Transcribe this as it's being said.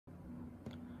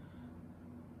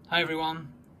Hi everyone,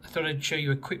 I thought I'd show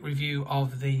you a quick review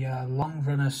of the Long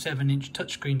Runner 7-inch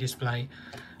touchscreen display.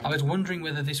 I was wondering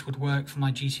whether this would work for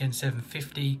my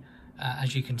GTN750.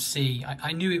 As you can see,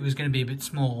 I knew it was going to be a bit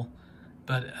small,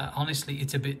 but honestly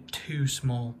it's a bit too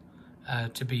small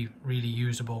to be really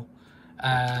usable.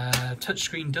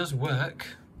 Touchscreen does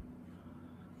work,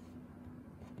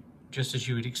 just as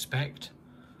you would expect,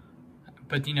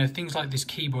 but you know, things like this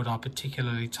keyboard are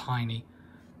particularly tiny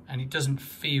and it doesn't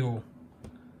feel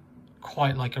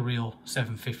quite like a real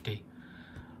 750.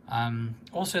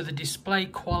 Also the display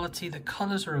quality, the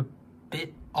colors are a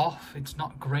bit off, it's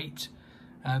not great.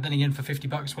 Then again, for 50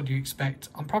 bucks, what do you expect?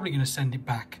 I'm probably going to send it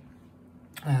back.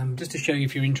 Just to show you,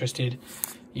 if you're interested,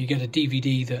 you get a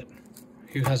DVD that,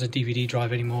 who has a DVD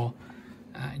drive anymore,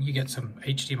 and you get some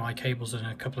HDMI cables and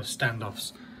a couple of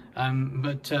standoffs.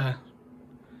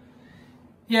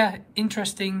 Yeah,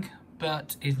 interesting,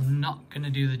 but is not going to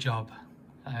do the job.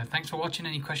 Thanks for watching.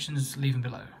 Any questions, leave them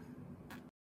below.